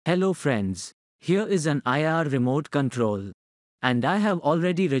Hello friends, here is an IR remote control. And I have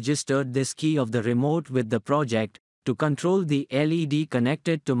already registered this key of the remote with the project to control the LED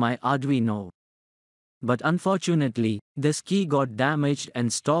connected to my Arduino. But unfortunately, this key got damaged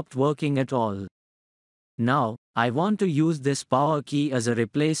and stopped working at all. Now, I want to use this power key as a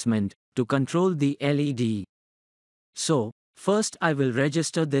replacement to control the LED. So, first I will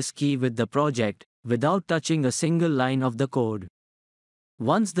register this key with the project without touching a single line of the code.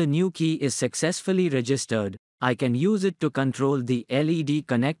 Once the new key is successfully registered, I can use it to control the LED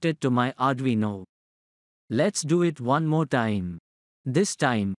connected to my Arduino. Let's do it one more time. This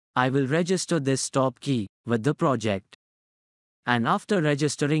time, I will register this stop key with the project. And after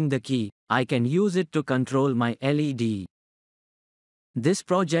registering the key, I can use it to control my LED. This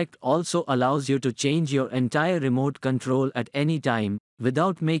project also allows you to change your entire remote control at any time,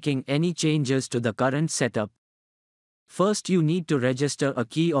 without making any changes to the current setup. First you need to register a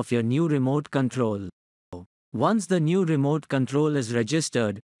key of your new remote control. Once the new remote control is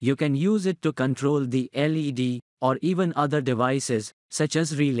registered, you can use it to control the LED, or even other devices, such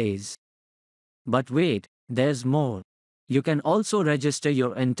as relays. But wait, there's more. You can also register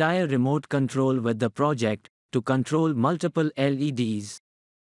your entire remote control with the project to control multiple LEDs.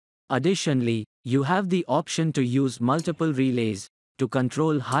 Additionally, you have the option to use multiple relays to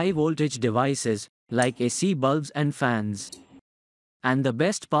control high voltage devices like AC bulbs and fans. And the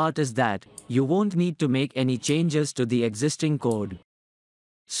best part is that you won't need to make any changes to the existing code.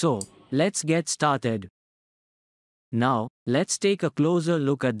 So, let's get started. Now, let's take a closer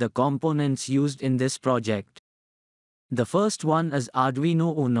look at the components used in this project. The first one is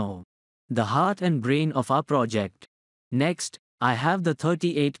Arduino Uno, the heart and brain of our project. Next, I have the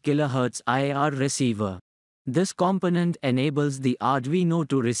 38 kHz IR receiver. This component enables the Arduino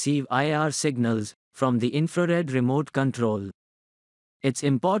to receive IR signals from the infrared remote control. It's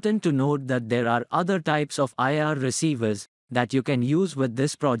important to note that there are other types of IR receivers that you can use with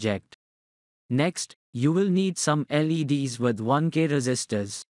this project. Next, you will need some LEDs with 1K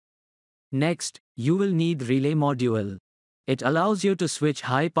resistors. Next, you will need relay module. It allows you to switch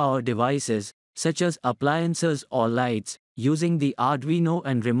high-power devices, such as appliances or lights, using the Arduino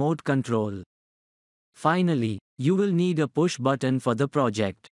and remote control. Finally, you will need a push button for the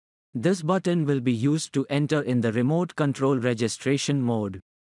project. This button will be used to enter in the remote control registration mode.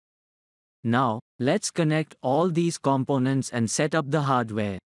 Now, let's connect all these components and set up the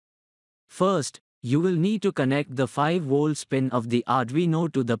hardware. First, you will need to connect the 5V pin of the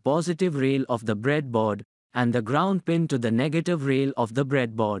Arduino to the positive rail of the breadboard, and the ground pin to the negative rail of the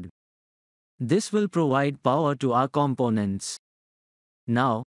breadboard. This will provide power to our components.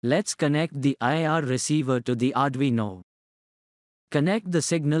 Now, let's connect the IR receiver to the Arduino. Connect the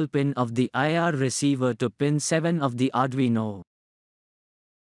signal pin of the IR receiver to pin 7 of the Arduino.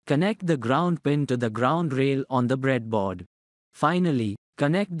 Connect the ground pin to the ground rail on the breadboard. Finally,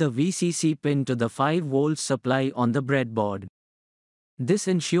 connect the VCC pin to the 5V supply on the breadboard. This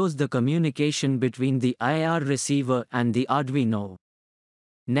ensures the communication between the IR receiver and the Arduino.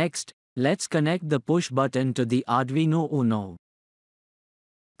 Next, let's connect the push button to the Arduino Uno.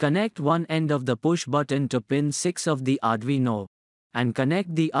 Connect one end of the push button to pin 6 of the Arduino, and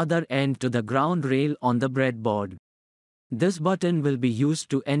connect the other end to the ground rail on the breadboard. This button will be used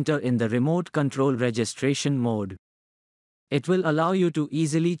to enter in the remote control registration mode. It will allow you to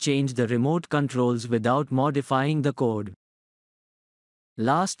easily change the remote controls without modifying the code.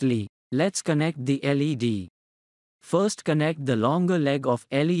 Lastly, let's connect the LED. First connect the longer leg of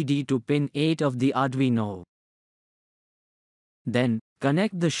LED to pin 8 of the Arduino. Then,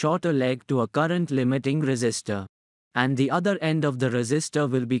 connect the shorter leg to a current limiting resistor. And the other end of the resistor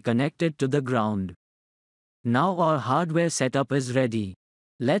will be connected to the ground. Now our hardware setup is ready.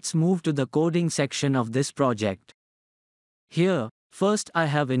 Let's move to the coding section of this project. Here, first I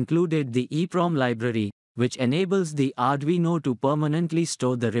have included the EEPROM library, which enables the Arduino to permanently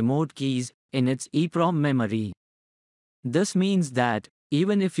store the remote keys in its EEPROM memory. This means that,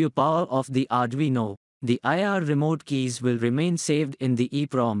 even if you power off the Arduino, the IR remote keys will remain saved in the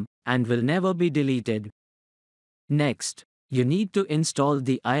EEPROM and will never be deleted. Next, you need to install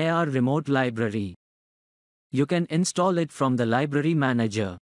the IR remote library. You can install it from the library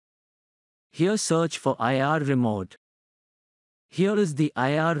manager. Here search for IR remote. Here is the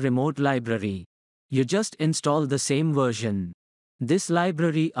IR remote library. You just install the same version. This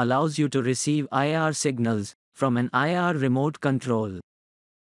library allows you to receive IR signals from an IR remote control.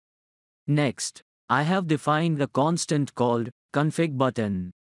 Next, I have defined a constant called config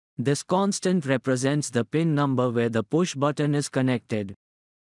button. This constant represents the pin number where the push button is connected.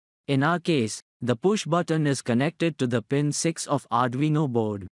 In our case, The push button is connected to the pin 6 of Arduino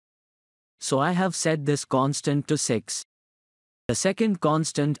board. So I have set this constant to 6. The second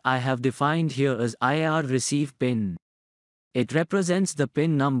constant I have defined here is IR receive pin. It represents the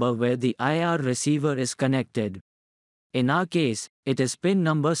pin number where the IR receiver is connected. In our case, it is pin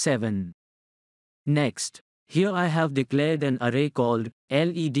number 7. Next, here I have declared an array called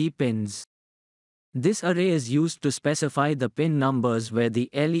LED pins. This array is used to specify the pin numbers where the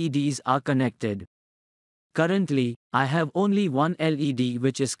LEDs are connected. Currently, I have only one LED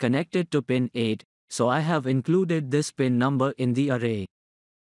which is connected to pin 8, so I have included this pin number in the array.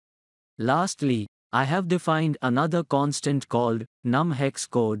 Lastly, I have defined another constant called num hex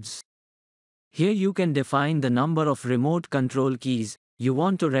codes. Here you can define the number of remote control keys you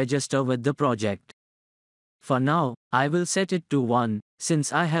want to register with the project. For now, I will set it to 1,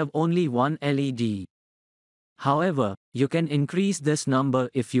 since I have only one LED. However, you can increase this number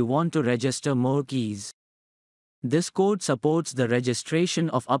if you want to register more keys. This code supports the registration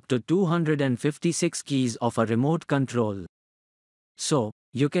of up to 256 keys of a remote control. So,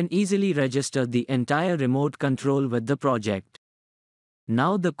 you can easily register the entire remote control with the project.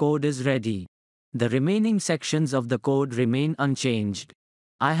 Now the code is ready. The remaining sections of the code remain unchanged.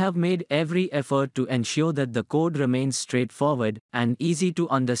 I have made every effort to ensure that the code remains straightforward and easy to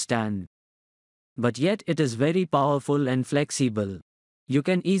understand. But yet it is very powerful and flexible. You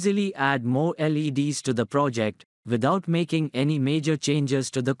can easily add more LEDs to the project without making any major changes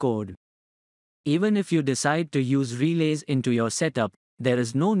to the code. Even if you decide to use relays into your setup, there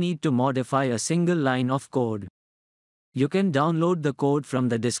is no need to modify a single line of code. You can download the code from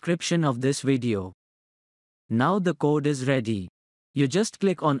the description of this video. Now the code is ready. You just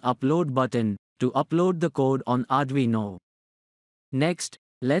click on Upload button to upload the code on Arduino. Next,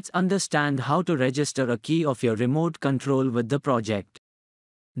 let's understand how to register a key of your remote control with the project.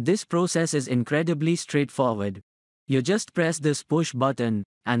 This process is incredibly straightforward. You just press this push button,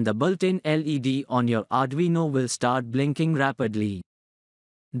 and the built-in LED on your Arduino will start blinking rapidly.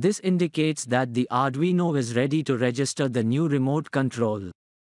 This indicates that the Arduino is ready to register the new remote control.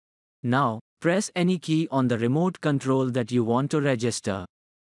 Now, press any key on the remote control that you want to register.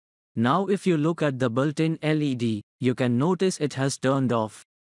 Now if you look at the built-in LED, you can notice it has turned off.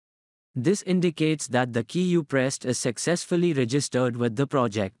 This indicates that the key you pressed is successfully registered with the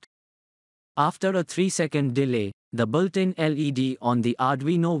project. After a 3-second delay, the built-in LED on the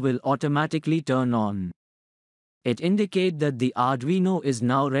Arduino will automatically turn on. It indicates that the Arduino is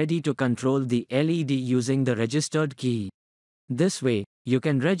now ready to control the LED using the registered key. This way, you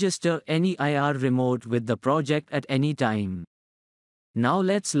can register any IR remote with the project at any time. Now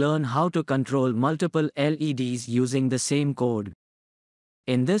let's learn how to control multiple LEDs using the same code.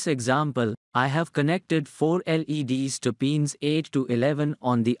 In this example, I have connected 4 LEDs to pins 8 to 11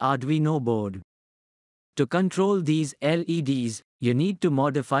 on the Arduino board. To control these LEDs, you need to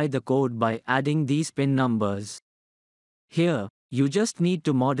modify the code by adding these pin numbers. Here, you just need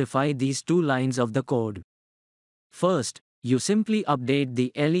to modify these 2 lines of the code. First, you simply update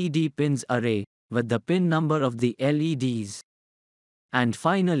the LED pins array with the pin number of the LEDs. And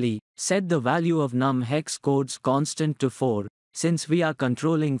finally, set the value of num hex codes constant to 4, since we are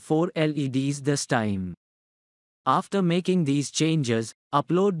controlling 4 LEDs this time. After making these changes,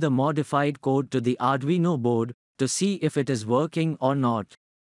 upload the modified code to the Arduino board to see if it is working or not.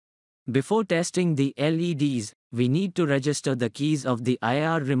 Before testing the LEDs, we need to register the keys of the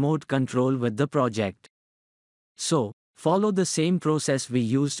IR remote control with the project. So, follow the same process we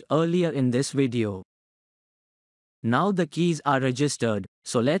used earlier in this video. Now the keys are registered,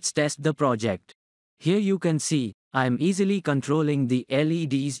 so let's test the project. Here you can see, I am easily controlling the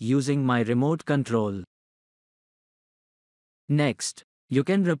LEDs using my remote control. Next, you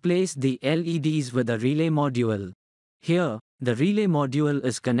can replace the LEDs with a relay module. Here, the relay module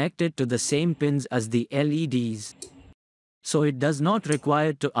is connected to the same pins as the LEDs. So it does not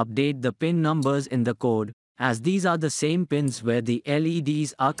require to update the pin numbers in the code, as these are the same pins where the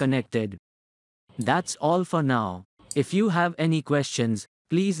LEDs are connected. That's all for now. If you have any questions,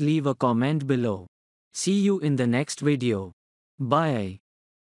 please leave a comment below. See you in the next video. Bye.